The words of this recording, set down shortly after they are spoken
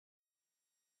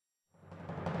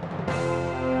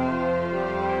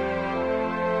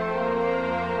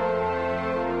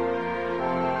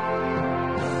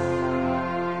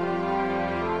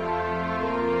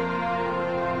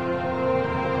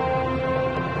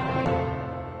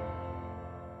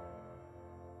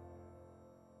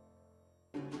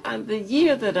The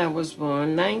year that I was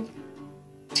born,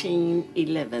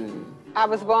 1911. I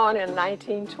was born in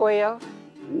 1912.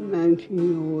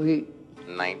 1908.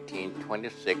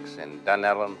 1926 in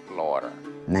Dunellen, Florida.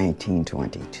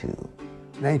 1922.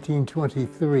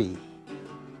 1923.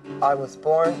 I was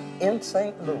born in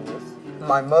St. Louis.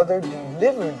 My mother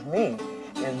delivered me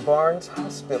in Barnes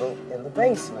Hospital in the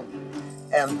basement.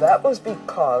 And that was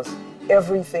because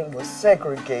everything was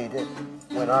segregated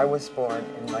when I was born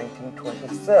in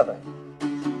 1927.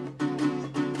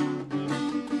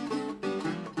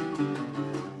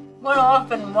 One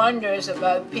often wonders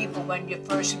about people when you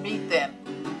first meet them,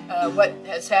 what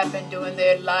has happened during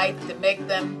their life to make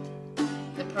them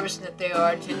the person that they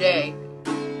are today.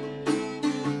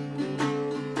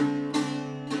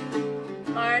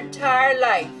 My entire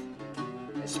life,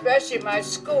 especially my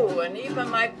school and even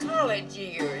my college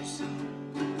years,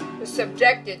 was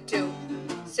subjected to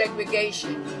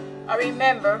segregation. I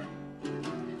remember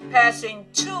passing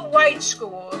 2 white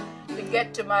schools to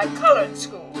get to my colored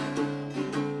school.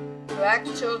 Black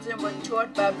children were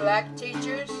taught by black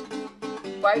teachers,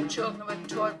 white children were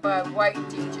taught by white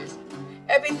teachers.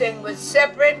 Everything was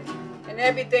separate and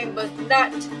everything was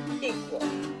not equal.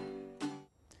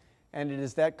 And it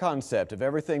is that concept of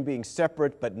everything being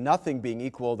separate but nothing being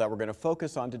equal that we're going to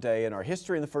focus on today in our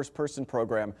History in the First Person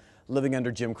program, Living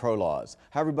Under Jim Crow Laws.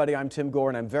 Hi everybody, I'm Tim Gore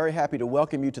and I'm very happy to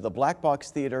welcome you to the Black Box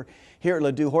Theater here at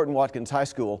Ladue Horton Watkins High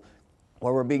School,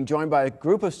 where we're being joined by a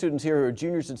group of students here who are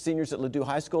juniors and seniors at Ladue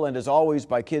High School, and as always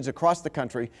by kids across the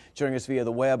country joining us via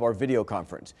the web or video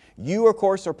conference. You, of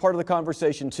course, are part of the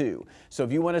conversation too. So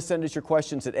if you want to send us your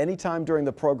questions at any time during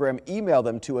the program, email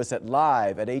them to us at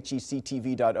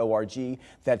live@hectv.org.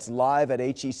 That's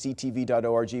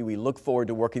live@hectv.org. We look forward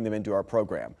to working them into our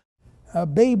program.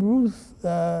 Babe Ruth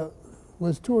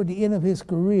was toward the end of his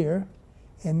career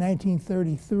in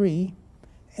 1933,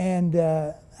 and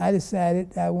I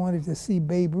decided I wanted to see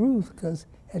Babe Ruth because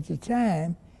at the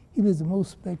time he was the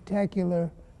most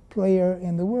spectacular player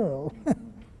in the world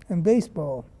in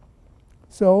baseball.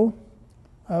 So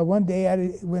one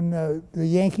day when the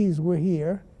Yankees were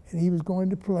here and he was going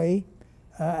to play,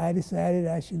 I decided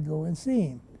I should go and see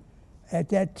him. At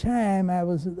that time I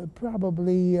was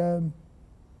probably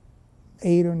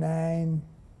 8 or 9,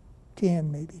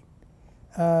 10 maybe.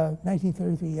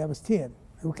 1933 I was 10.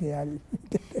 Okay,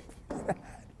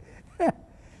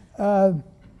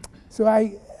 so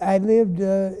I lived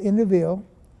in the Ville.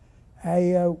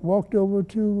 I walked over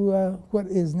to what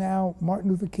is now Martin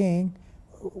Luther King,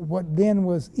 what then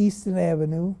was Eastern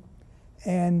Avenue,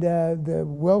 and the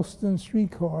Wellston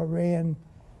streetcar ran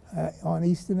on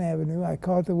Eastern Avenue. I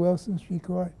caught the Wellston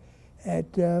streetcar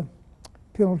at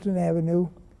Pendleton Avenue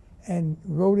and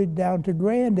rode it down to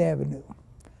Grand Avenue,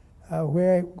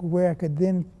 where I could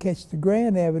then catch the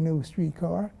Grand Avenue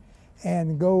streetcar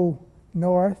and go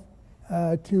north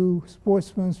to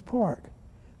Sportsman's Park,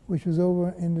 which was over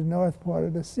in the north part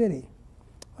of the city,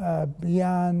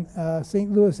 beyond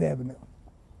St. Louis Avenue.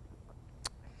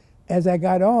 As I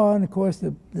got on, of course,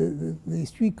 the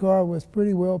streetcar was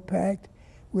pretty well packed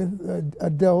with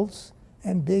adults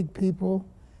and big people,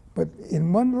 but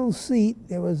in one little seat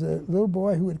there was a little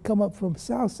boy who had come up from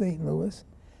South St. Louis,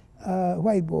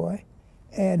 white boy,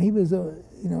 and he was,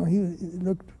 he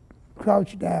looked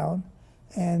crouched down,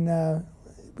 and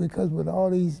because with all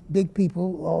these big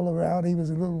people all around, he was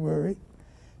a little worried.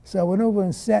 So I went over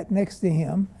and sat next to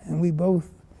him, and we both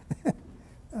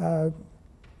got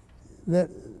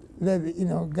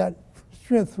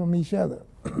strength from each other.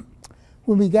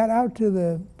 When we got out to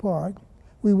the park,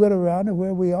 we went around to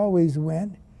where we always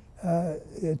went,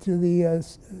 to the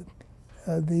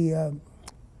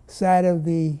side of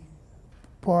the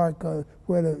park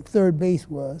where the third base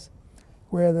was,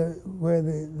 where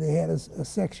they had a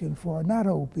section for not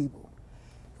old people.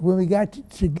 When we got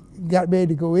ready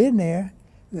to go in there,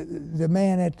 the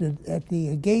man at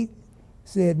the gate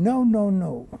said, "No, no,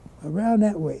 no, around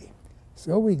that way."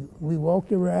 So we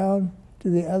walked around to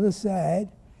the other side,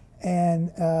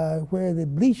 and where the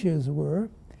bleachers were,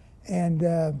 and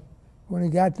when we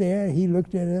got there, he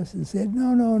looked at us and said,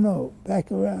 "No, no, no,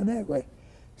 back around that way."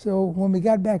 So when we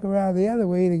got back around the other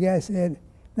way, the guy said,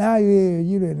 "Now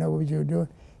you didn't know what you were doing."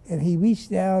 And he reached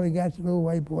down and got the little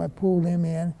white boy, pulled him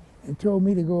in, and told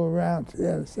me to go around to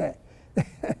the other side.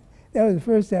 That was the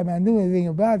first time I knew anything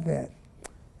about that.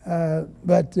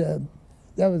 But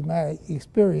that was my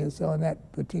experience on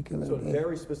that particular day. So in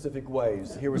very specific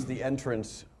ways, here was the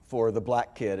entrance for the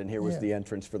black kid, and here was the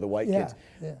entrance for the white kids.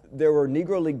 Yeah. There were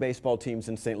Negro League baseball teams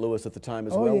in St. Louis at the time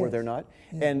as well, were there not?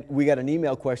 Yeah. And we got an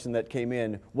email question that came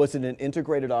in. Was it an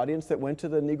integrated audience that went to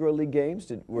the Negro League games?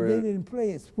 They didn't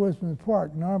play at Sportsman's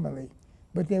Park normally.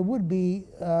 but there would be,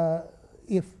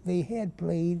 if they had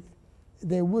played,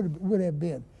 there would have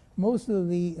been. Most of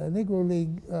the Negro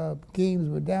League games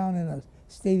were down in a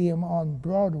stadium on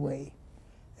Broadway.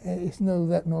 It's no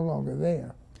longer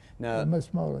there. Now, much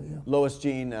smaller, yeah. Lois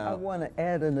Jean. I want to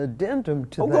add an addendum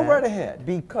to that. Go right ahead.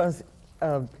 Because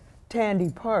Tandy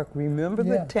Park, remember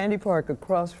the Tandy Park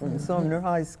across from Sumner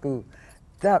High School?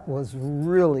 That was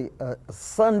really a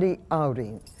Sunday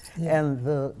outing. And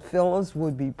the fellows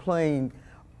would be playing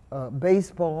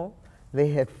baseball. They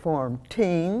had formed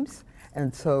teams,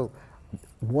 and so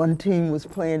one team was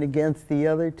playing against the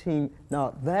other team.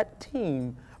 Now, that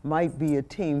team might be a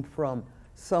team from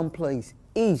someplace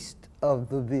east of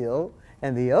the Ville,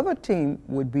 and the other team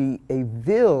would be a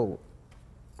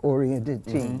Ville-oriented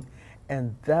team.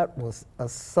 And that was a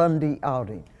Sunday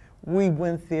outing. We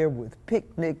went there with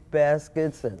picnic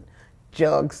baskets and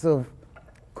jugs of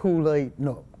Kool-Aid.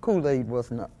 No, Kool-Aid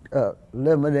was not.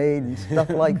 Lemonade and stuff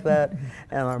like that.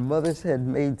 And our mothers had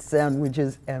made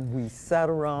sandwiches, and we sat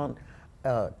around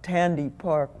Tandy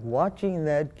Park watching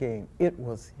that game. It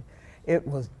was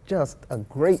just a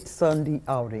great Sunday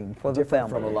outing for the family. Different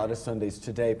from a lot of Sundays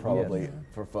today, probably,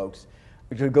 for folks.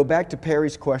 To go back to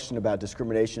Perry's question about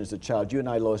discrimination as a child, you and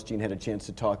I, Lois Jean, had a chance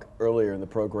to talk earlier in the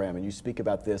program, and you speak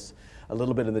about this a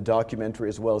little bit in the documentary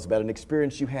as well as about an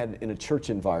experience you had in a church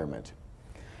environment.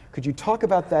 Could you talk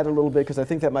about that a little bit? Because I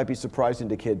think that might be surprising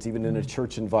to kids, even in a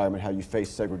church environment, how you face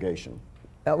segregation.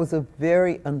 That was a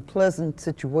very unpleasant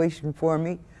situation for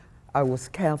me. I was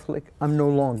Catholic. I'm no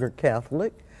longer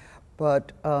Catholic.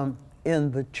 But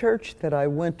in the church that I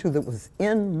went to that was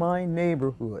in my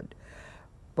neighborhood,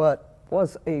 but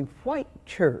was a white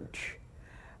church,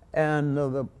 and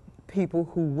the people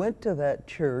who went to that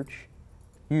church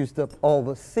used up all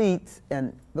the seats,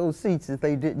 and those seats that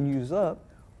they didn't use up,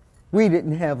 we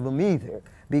didn't have them either,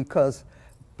 because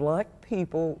black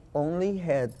people only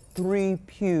had 3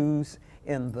 pews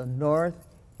in the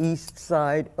northeast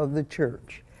side of the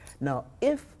church. Now,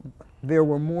 if there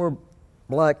were more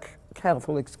black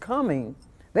Catholics coming,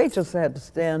 they just had to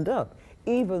stand up,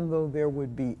 even though there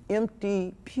would be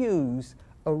empty pews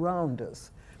around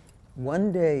us.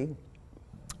 One day,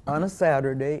 on a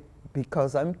Saturday,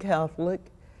 because I'm Catholic,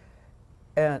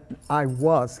 and I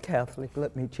was Catholic,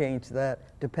 let me change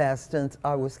that to past tense,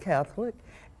 I was Catholic,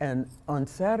 and on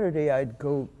Saturday I'd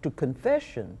go to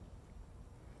confession.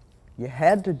 You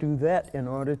had to do that in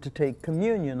order to take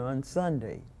communion on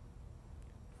Sunday.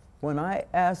 When I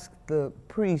asked the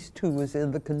priest who was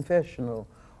in the confessional,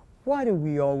 why do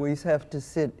we always have to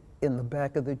sit in the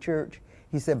back of the church?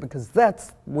 He said, because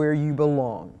that's where you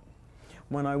belong.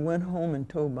 When I went home and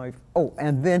told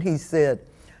and then he said,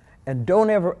 and don't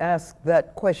ever ask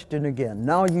that question again.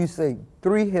 Now you say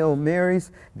 3 Hail Marys,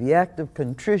 the act of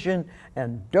contrition,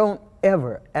 and don't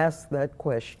ever ask that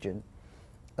question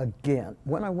again.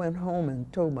 When I went home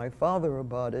and told my father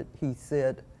about it, he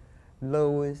said,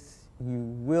 Lois, you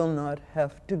will not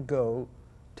have to go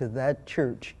to that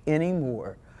church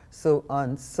anymore. So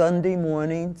on Sunday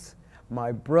mornings,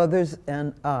 my brothers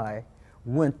and I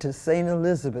went to St.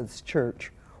 Elizabeth's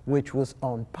Church, which was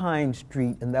on Pine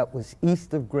Street, and that was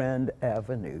east of Grand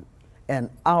Avenue and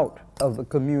out of the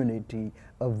community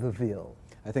of the Ville.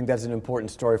 I think that's an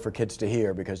important story for kids to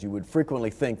hear, because you would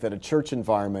frequently think that a church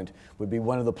environment would be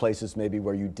one of the places maybe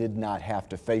where you did not have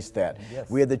to face that. Yes.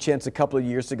 We had the chance a couple of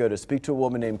years ago to speak to a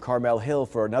woman named Carmel Hill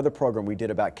for another program we did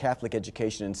about Catholic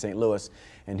education in St. Louis,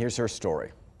 and here's her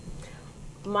story.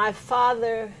 My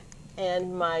father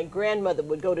and my grandmother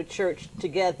would go to church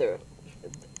together.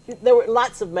 There were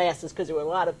lots of masses because there were a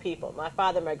lot of people. My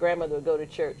father and my grandmother would go to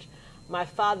church. My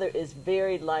father is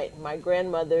very light. My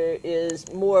grandmother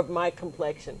is more of my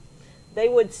complexion. They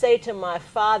would say to my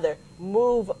father,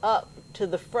 move up to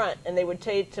the front, and they would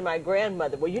say to my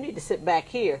grandmother, well, you need to sit back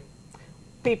here.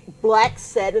 Blacks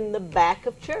sat in the back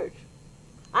of church.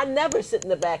 I never sit in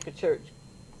the back of church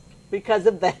because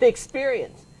of that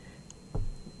experience.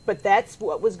 But that's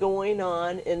what was going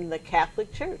on in the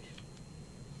Catholic Church.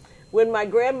 When my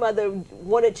grandmother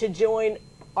wanted to join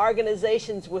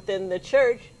organizations within the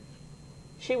church,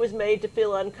 she was made to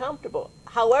feel uncomfortable.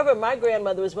 However, my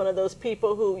grandmother was one of those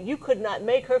people who you could not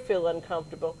make her feel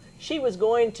uncomfortable. She was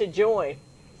going to join.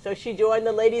 So she joined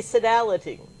the Ladies'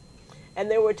 Sodality. And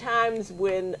there were times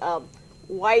when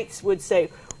whites would say,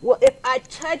 well, if I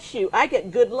touch you, I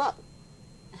get good luck.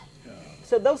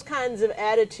 So those kinds of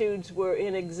attitudes were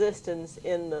in existence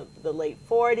in the late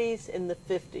 40s and the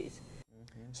 50s.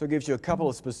 So it gives you a couple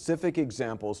of specific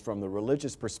examples from the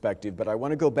religious perspective, but I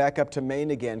want to go back up to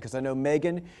Maine again, because I know,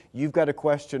 Megan, you've got a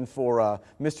question for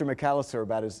Mr. McAllister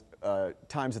about his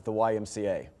times at the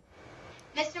YMCA.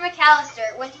 Mr.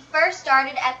 McAllister, when you first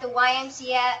started at the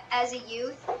YMCA as a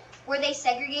youth, were they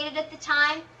segregated at the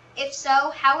time? If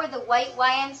so, how were the white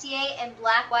YMCA and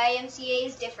black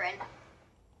YMCAs different?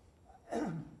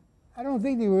 I don't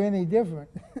think they were any different.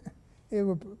 They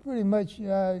were pretty much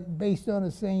based on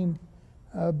the same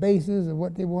basis of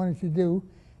what they wanted to do.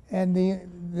 And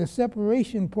the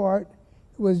separation part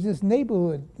was just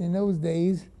neighborhood in those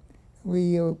days.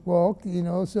 We walked, you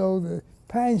know, so the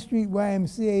Pine Street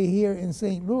YMCA here in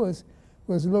St. Louis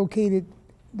was located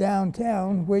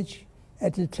downtown, which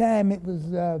at the time it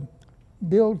was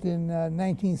built in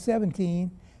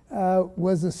 1917,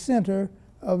 was the center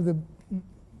of the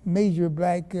major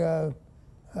black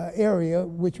area,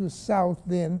 which was south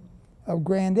then of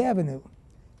Grand Avenue.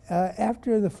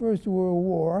 After the First World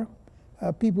War,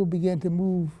 people began to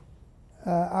move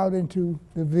out into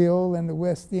the Ville and the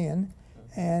West End.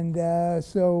 And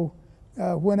so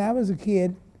when I was a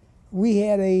kid, we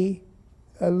had a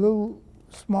little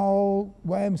small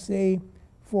YMCA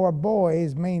for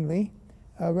boys mainly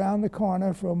around the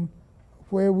corner from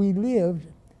where we lived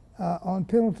on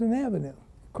Pendleton Avenue,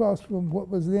 across from what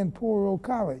was then Poor Road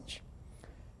College.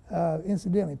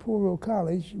 Incidentally, Poor Road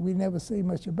College, we never say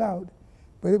much about,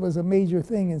 but it was a major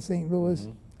thing in St. Louis.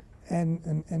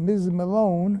 And Mrs.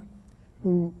 Malone,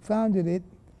 who founded it,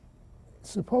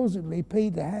 supposedly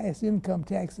paid the highest income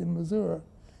tax in Missouri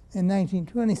in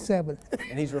 1927.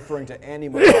 And he's referring to Annie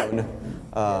Malone,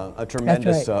 a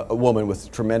tremendous woman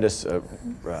with tremendous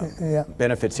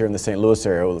benefits here in the St. Louis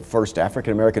area, the first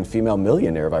African-American female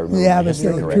millionaire, if I remember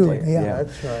history correctly. True. Yeah,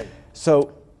 that's right.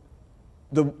 So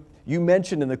you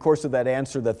mentioned in the course of that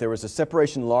answer that there was a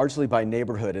separation largely by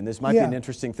neighborhood, and this might be an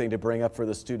interesting thing to bring up for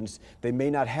the students. They may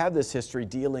not have this history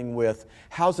dealing with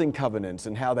housing covenants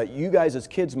and how that you guys as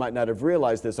kids might not have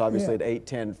realized this, obviously, at 8,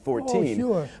 10, 14. Oh,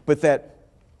 sure. But that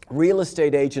real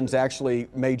estate agents actually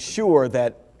made sure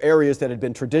that areas that had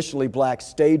been traditionally black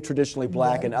stayed traditionally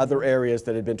black, and other areas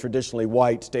that had been traditionally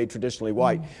white stayed traditionally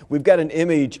white. We've got an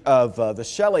image of the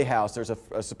Shelley House. There's a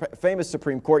famous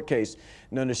Supreme Court case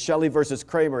known as Shelley versus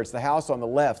Kramer. It's the house on the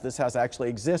left. This house actually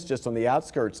exists just on the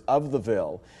outskirts of the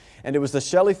Ville. And it was the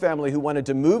Shelley family who wanted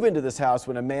to move into this house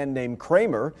when a man named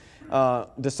Kramer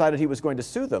decided he was going to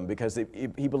sue them because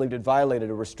he believed it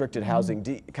violated a restricted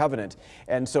housing covenant.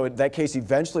 And so that case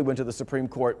eventually went to the Supreme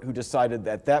Court, who decided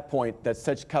at that point that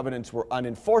such covenants were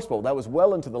unenforceable. That was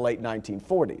well into the late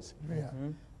 1940s.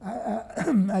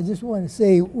 Yeah. I just want to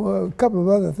say a couple of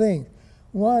other things.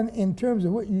 One, in terms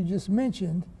of what you just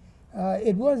mentioned,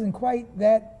 it wasn't quite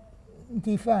that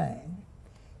defined.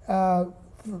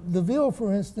 The Ville,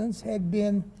 for instance, had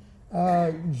been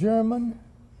German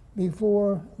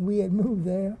before we had moved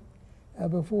there,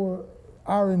 before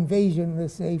our invasion,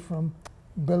 let's say, from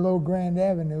below Grand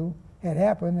Avenue had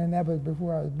happened, and that was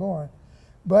before I was born.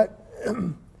 But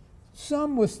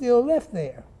some were still left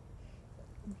there.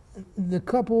 The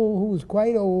couple who was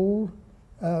quite old,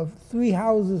 3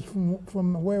 houses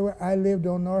from where I lived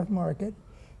on North Market,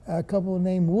 a couple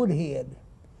named Woodhead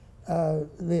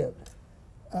lived.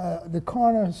 The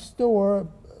corner store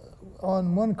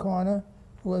on one corner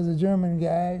was a German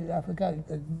guy, I forgot,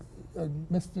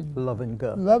 Mr.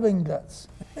 Loving Guts,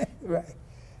 right.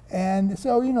 And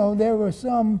so, you know, there were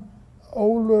some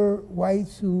older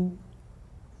whites who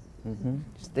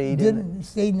stayed in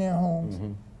their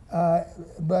homes,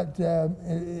 but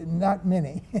not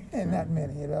many, not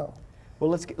many at all. Well,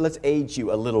 let's age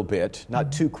you a little bit,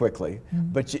 not too quickly,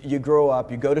 but you grow up,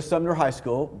 you go to Sumner High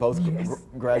School, both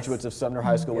graduates of Sumner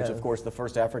High School, which of course the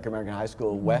first African-American high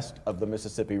school west of the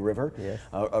Mississippi River,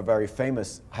 a very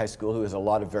famous high school who has a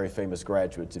lot of very famous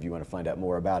graduates if you want to find out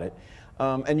more about it.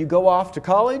 And you go off to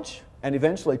college and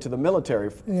eventually to the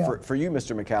military for you,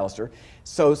 Mr. McAllister.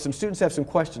 So some students have some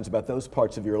questions about those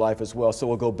parts of your life as well. So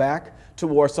we'll go back to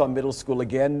Warsaw Middle School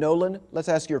again. Nolan, let's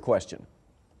ask your question.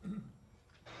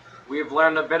 We have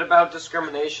learned a bit about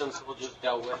discrimination soldiers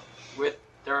dealt with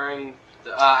during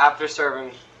after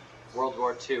serving World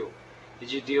War II. Did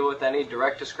you deal with any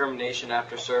direct discrimination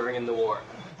after serving in the war?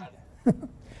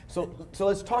 So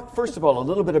let's talk first of all a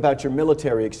little bit about your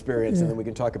military experience, and then we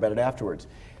can talk about it afterwards.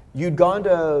 You'd gone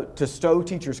to Stowe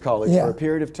Teachers College for a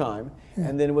period of time,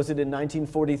 and then was it in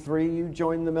 1943 you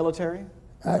joined the military?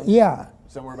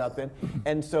 Somewhere about then.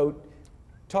 And so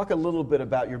talk a little bit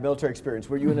about your military experience.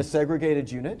 Were you in a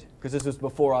segregated unit? Because this was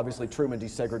before, obviously, Truman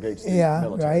desegregates the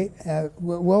military. Yeah, right.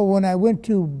 Well, when I went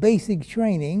to basic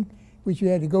training, which you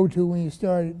had to go to when you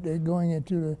started going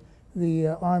into the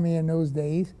Army in those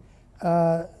days,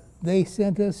 they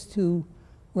sent us to,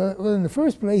 well, in the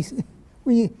first place,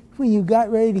 when you got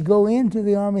ready to go into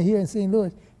the Army here in St.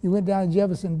 Louis, you went down to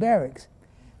Jefferson Barracks.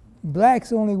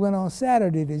 Blacks only went on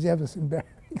Saturday to Jefferson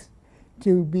Barracks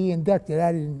to be inducted.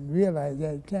 I didn't realize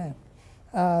that at the time.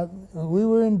 We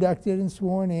were inducted and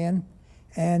sworn in,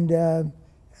 and a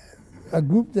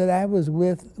group that I was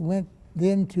with went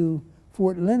then to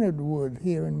Fort Leonard Wood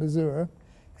here in Missouri,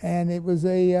 and it was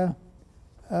a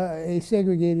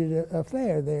segregated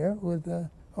affair there with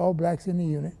all blacks in the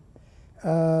unit.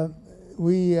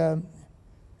 We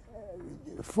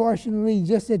fortunately,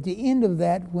 just at the end of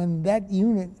that, when that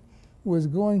unit was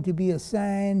going to be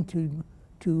assigned to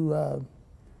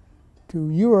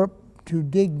Europe to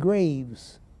dig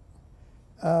graves,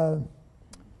 the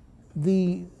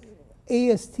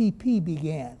ASTP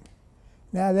began.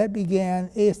 Now that began,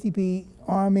 ASTP,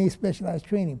 Army Specialized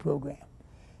Training Program.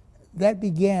 That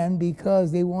began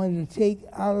because they wanted to take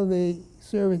out of the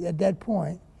service at that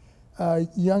point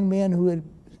young men who had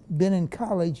been in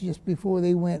college just before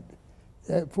they went,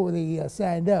 before they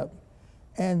signed up.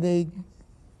 And they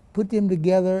put them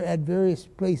together at various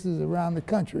places around the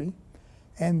country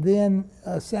and then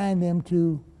assigned them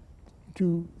to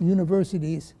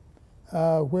universities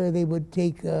where they would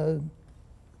take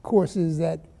courses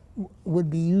that would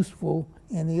be useful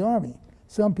in the Army.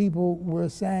 Some people were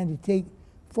assigned to take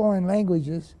foreign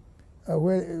languages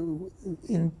where,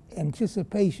 in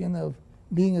anticipation of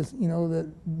being,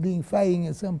 being fighting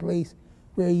in some place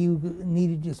where you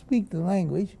needed to speak the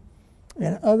language.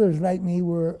 And others like me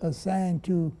were assigned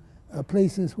to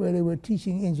places where they were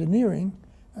teaching engineering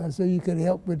so you could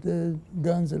help with the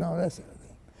guns and all that sort of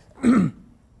thing.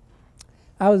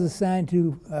 I was assigned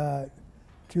to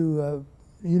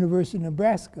University of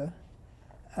Nebraska,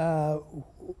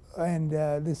 and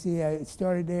let's see, I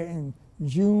started there in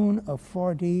June of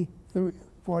 43.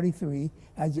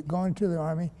 I had gone to the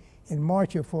Army in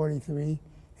March of 43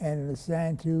 and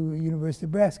assigned to University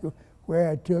of Nebraska, where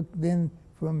I took then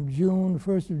from June,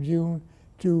 1st of June,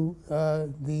 to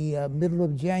the middle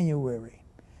of January.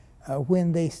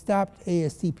 When they stopped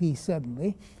ASTP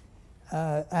suddenly,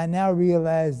 I now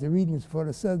realize the reasons for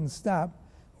the sudden stop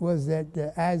was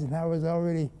that Eisenhower was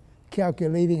already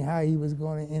calculating how he was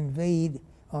going to invade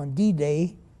on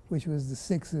D-Day, which was the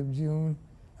 6th of June,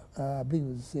 I believe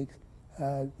it was the 6th,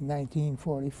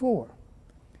 1944.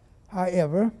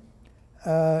 However,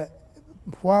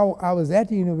 while I was at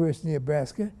the University of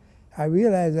Nebraska, I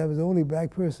realized I was the only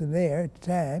black person there at the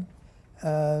time,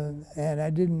 and I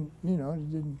didn't,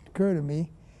 it didn't occur to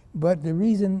me. But the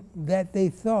reason that they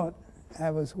thought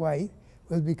I was white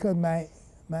was because my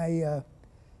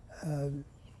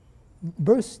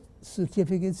birth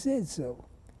certificate said so.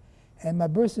 And my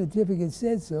birth certificate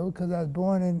said so because I was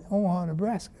born in Omaha,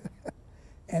 Nebraska.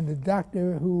 And the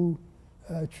doctor who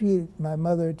treated my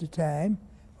mother at the time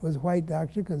was a white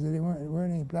doctor because there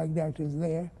weren't any black doctors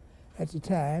there at the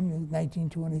time, in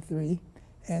 1923.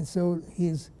 And so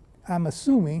I'm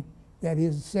assuming that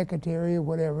his secretary or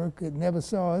whatever never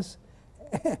saw us.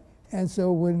 And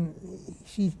so when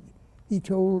he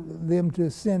told them to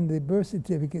send the birth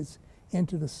certificates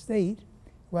into the state,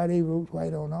 while they wrote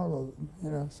white on all of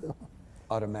them, so.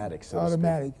 Automatic, so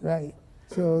automatic, right.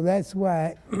 So that's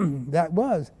why that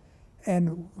was.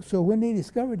 And so when they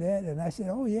discovered that, and I said,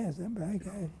 oh yes, I'm black.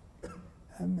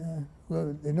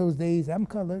 Well, in those days, I'm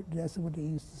colored. That's what they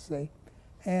used to say.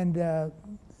 And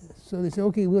so they said,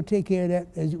 okay, we'll take care of that.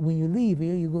 When you leave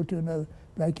here, you go to another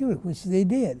black unit, which they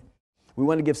did. We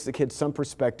want to give the kids some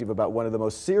perspective about one of the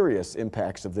most serious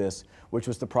impacts of this, which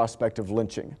was the prospect of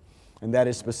lynching. And that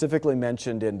is specifically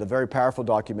mentioned in the very powerful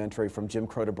documentary From Jim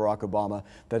Crow to Barack Obama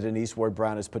that Denise Ward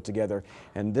Brown has put together.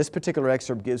 And this particular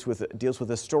excerpt deals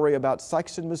with a story about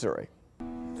Sikeston, Missouri.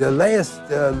 The last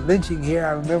lynching here,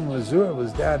 I remember Missouri,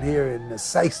 was down here in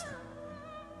Sikeston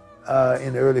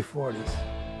in the early 40s.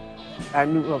 I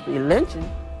knew of a lynching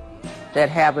that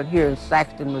happened here in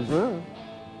Sikeston, Missouri.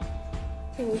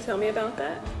 Can you tell me about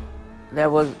that? There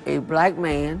was a black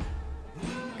man,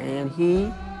 and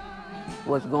he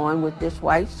was going with this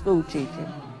white school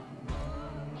teacher,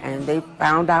 and they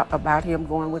found out about him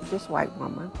going with this white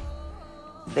woman.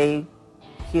 They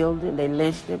killed him, they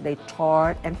lynched him, they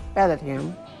tarred and feathered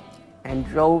him, and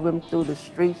drove him through the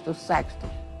streets of Saxton.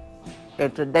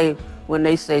 And today, when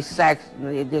they say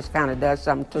Saxton, it just kind of does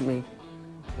something to me.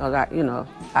 Because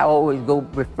I always go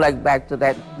reflect back to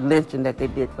that lynching that they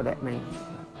did for that man.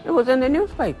 It was in the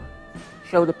newspaper.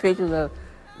 Showed the pictures of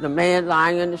the man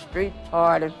lying in the street,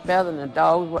 tarred and feathered, and the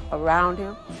dogs were around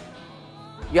him.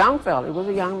 Young fella, it was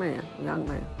a young man,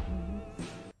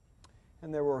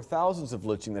 And there were thousands of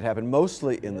lynching that happened,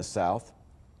 mostly in the South.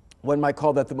 one might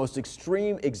call that the most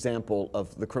extreme example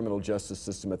of the criminal justice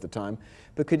system at the time.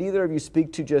 But could either of you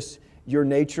speak to just your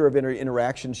nature of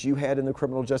interactions you had in the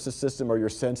criminal justice system, or your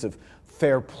sense of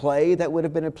fair play that would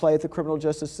have been at play at the criminal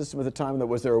justice system at the time? That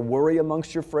was there a worry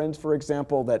amongst your friends, for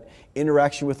example, that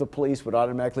interaction with the police would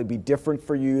automatically be different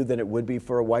for you than it would be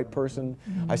for a white person?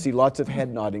 I see lots of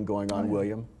head nodding going on,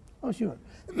 William. Oh, sure.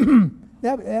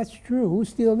 That's true,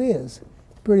 still is,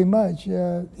 pretty much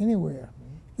anywhere.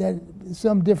 That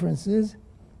some differences,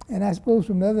 and I suppose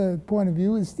from another point of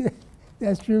view,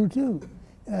 that's true too.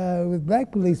 With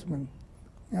black policemen,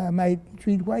 I might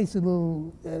treat whites a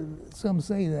little, some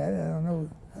say that, I don't know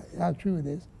how true it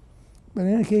is, but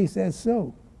in any case, that's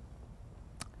so.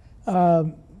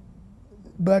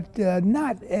 But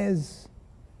not as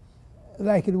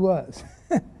like it was.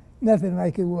 Nothing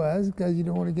like it was, because you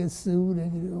don't want to get sued,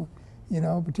 and you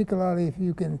know, particularly if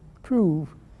you can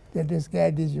prove that this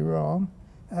guy did you wrong,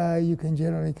 you can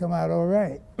generally come out all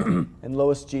right. And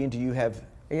Lois Jean, do you have?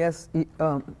 Yes,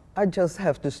 I just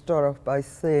have to start off by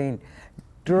saying,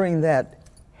 during that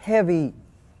heavy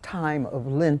time of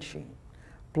lynching,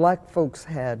 black folks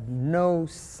had no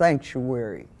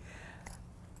sanctuary.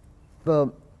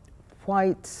 The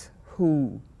whites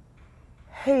who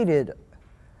hated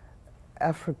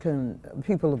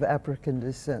people of African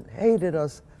descent, hated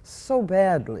us so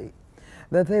badly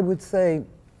that they would say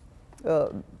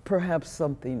perhaps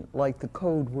something like the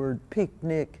code word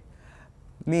picnic,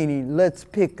 meaning let's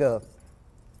pick a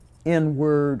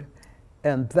N-word,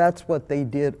 and that's what they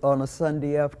did on a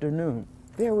Sunday afternoon.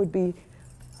 There would be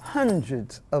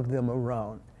hundreds of them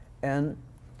around, and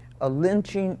a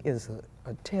lynching is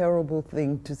a terrible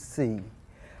thing to see,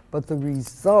 but the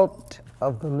result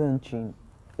of the lynching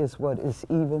is what is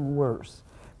even worse,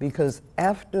 because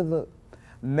after the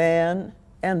man,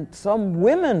 and some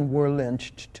women were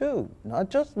lynched too, not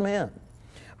just men,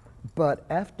 but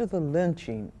after the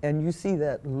lynching, and you see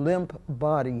that limp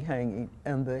body hanging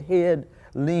and the head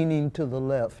leaning to the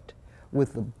left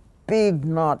with the big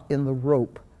knot in the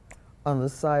rope on the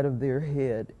side of their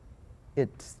head,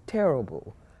 it's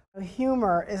terrible.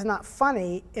 Humor is not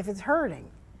funny if it's hurting.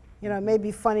 You know, it may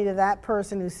be funny to that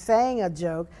person who's saying a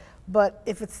joke, but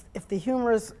if the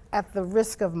humor is at the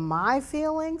risk of my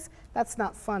feelings, that's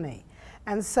not funny.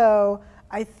 And so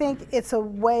I think it's a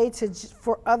way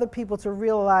for other people to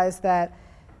realize that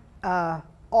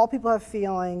all people have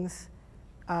feelings,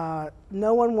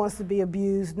 no one wants to be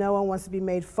abused, no one wants to be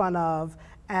made fun of,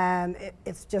 and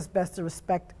it's just best to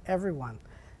respect everyone.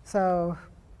 So,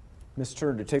 Ms.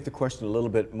 Turner, to take the question a little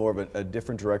bit more of a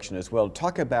different direction as well,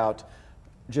 talk about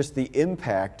just the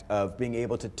impact of being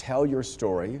able to tell your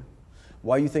story,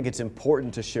 why you think it's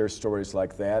important to share stories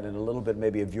like that, and a little bit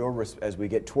maybe of your, as we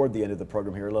get toward the end of the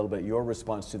program here, a little bit your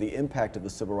response to the impact of the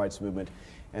civil rights movement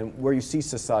and where you see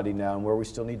society now and where we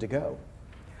still need to go.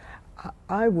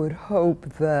 I would hope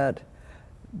that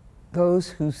those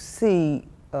who see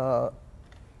the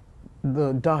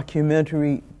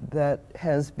documentary that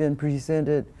has been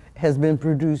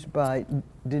produced by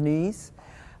Denise,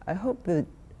 I hope that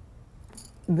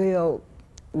they'll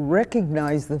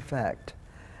recognize the fact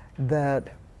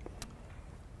that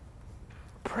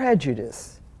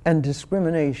prejudice and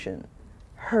discrimination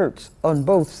hurts on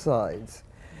both sides.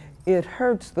 It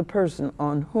hurts the person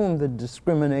on whom the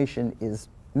discrimination is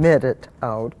meted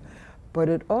out, but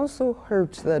it also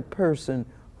hurts that person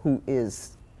who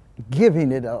is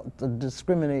giving it out. The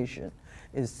discrimination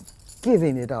is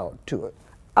giving it out to it.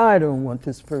 I don't want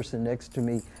this person next to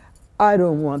me. I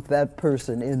don't want that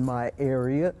person in my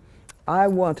area. I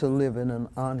want to live in an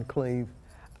enclave.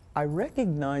 I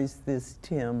recognize this,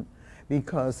 Tim,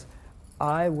 because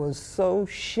I was so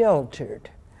sheltered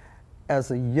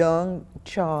as a young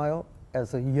child,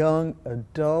 as a young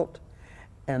adult,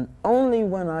 and only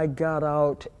when I got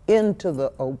out into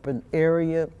the open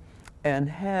area and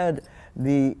had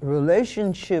the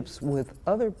relationships with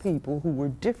other people who were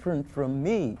different from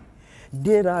me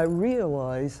did I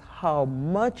realize how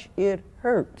much it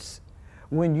hurts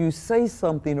when you say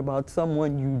something about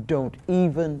someone you don't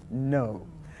even know.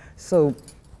 So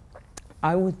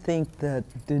I would think that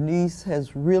Denise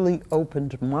has really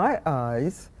opened my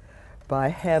eyes by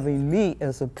having me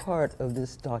as a part of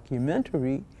this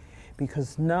documentary,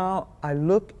 because now I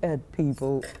look at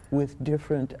people with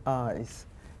different eyes.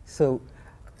 So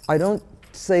I don't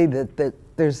say that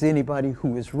there's anybody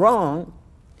who is wrong,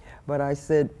 but I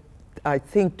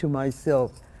think to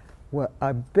myself, well,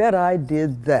 I bet I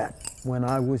did that when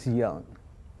I was young.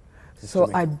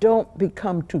 So I don't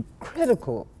become too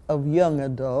critical of young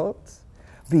adults,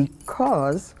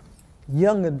 because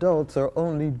young adults are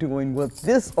only doing what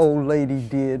this old lady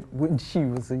did when she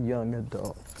was a young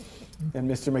adult. And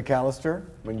Mr. McAllister,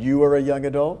 when you were a young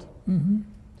adult, Mm-hmm.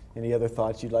 any other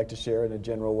thoughts you'd like to share in a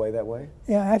general way that way?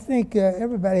 Yeah, I think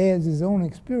everybody has his own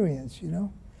experience, you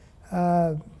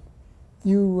know.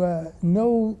 You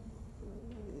know,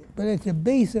 but at the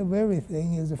base of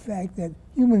everything is the fact that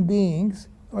human beings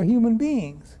are human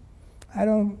beings. I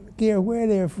don't care where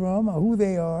they're from or who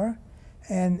they are,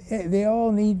 and they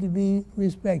all need to be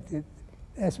respected.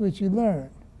 That's what you learn.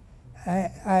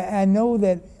 I know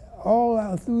that all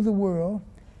out through the world,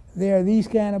 there are these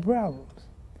kind of problems.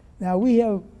 Now we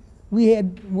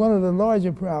had one of the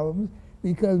larger problems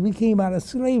because we came out of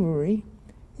slavery.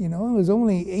 You know, it was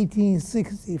only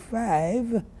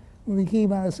 1865 when we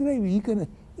came out of slavery.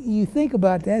 You think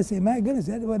about that and say, my goodness,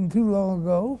 that wasn't too long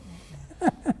ago.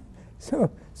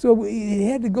 So we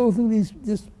had to go through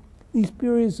these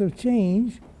periods of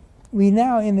change. We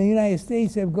now in the United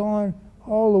States have gone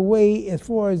all the way as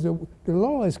far as the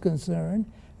law is concerned.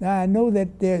 Now I know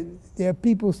that there are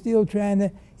people still trying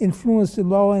to influence the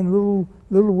law in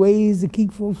little ways to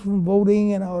keep folks from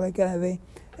voting and all that kind of thing.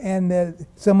 And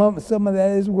some of that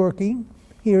is working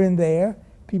here and there.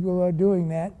 People are doing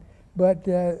that. But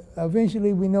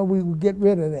eventually we know we will get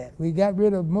rid of that. We got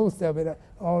rid of most of it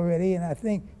already, and I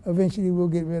think eventually we'll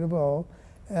get rid of all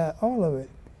of it.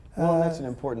 Well, that's an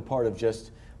important part of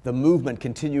just the movement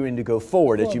continuing to go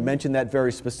forward. As you mentioned that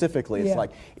very specifically, it's like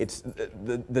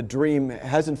the dream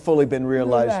hasn't fully been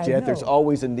realized yet. No. There's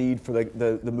always a need for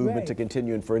the movement to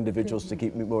continue and for individuals to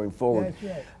keep moving forward.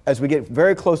 That's right. As we get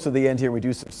very close to the end here, we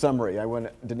do some summary.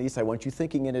 Denise, I want you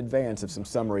thinking in advance of some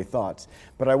summary thoughts.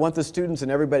 But I want the students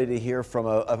and everybody to hear from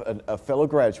a fellow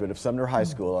graduate of Sumner High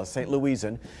School, a St.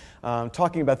 Louisan,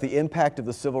 talking about the impact of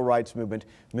the civil rights movement,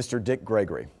 Mr. Dick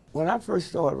Gregory. When I first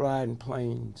started riding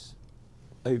planes,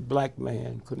 a black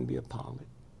man couldn't be a pilot.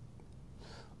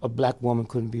 A black woman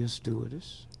couldn't be a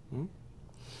stewardess.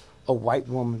 A white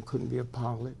woman couldn't be a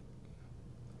pilot.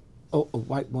 A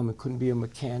white woman couldn't be a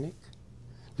mechanic.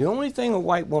 The only thing a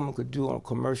white woman could do on a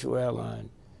commercial airline,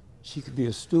 she could be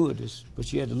a stewardess, but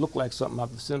she had to look like something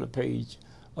off the center page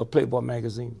of Playboy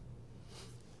magazine.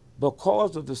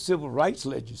 Because of the civil rights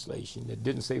legislation that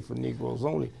didn't say for Negroes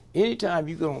only, anytime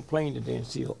you get on a plane today and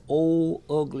see an old,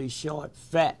 ugly, short,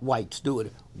 fat white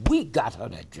stewardess, we got her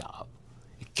that job.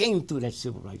 It came through that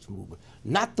civil rights movement.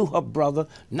 Not through her brother,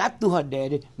 not through her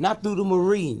daddy, not through the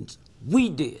Marines. We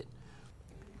did.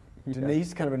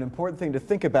 Denise, kind of an important thing to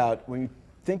think about when you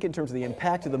think in terms of the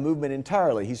impact of the movement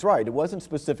entirely. He's right. It wasn't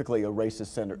specifically a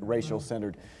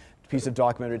racial-centered piece of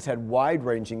documentary. It's had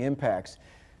wide-ranging impacts.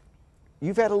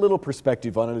 You've had a little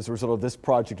perspective on it as a result of this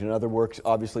project and other works,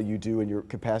 obviously, you do in your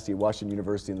capacity at Washington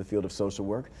University in the field of social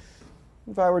work.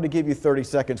 If I were to give you 30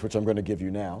 seconds, which I'm going to give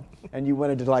you now, and you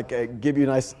wanted to give you a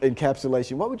nice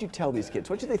encapsulation, what would you tell these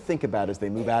kids? What should they think about as they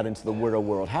move out into the real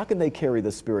world? How can they carry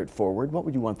the spirit forward? What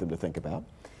would you want them to think about?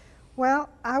 Well,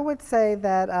 I would say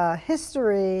that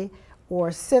history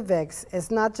or civics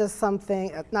is not just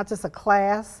something, not just a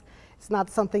class. It's not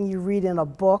something you read in a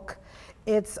book.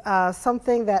 It's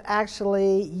something that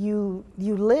actually you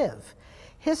live.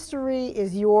 History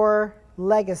is your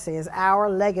legacy, is our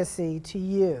legacy to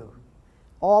you.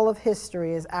 All of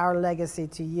history is our legacy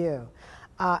to you.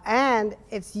 And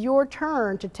it's your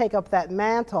turn to take up that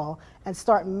mantle and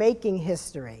start making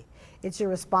history. It's your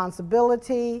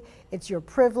responsibility, it's your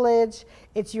privilege,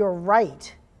 it's your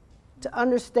right to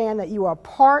understand that you are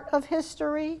part of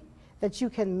history, that you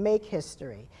can make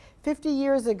history. 50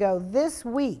 years ago this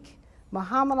week,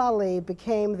 Muhammad Ali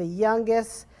became the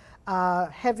youngest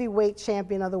heavyweight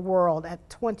champion of the world at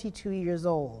 22 years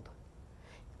old.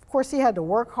 Of course, he had to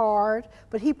work hard,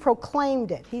 but he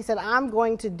proclaimed it. He said, I'm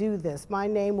going to do this. My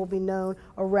name will be known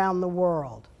around the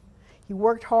world. He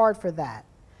worked hard for that.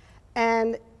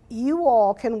 And you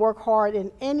all can work hard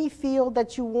in any field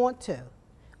that you want to.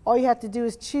 All you have to do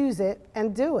is choose it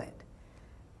and do it.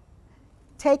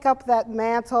 Take up that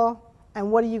mantle,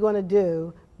 and what are you going to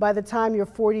do by the time you're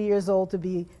 40 years old to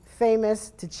be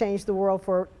famous, to change the world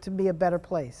to be a better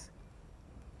place?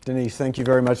 Denise, thank you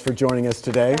very much for joining us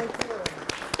today.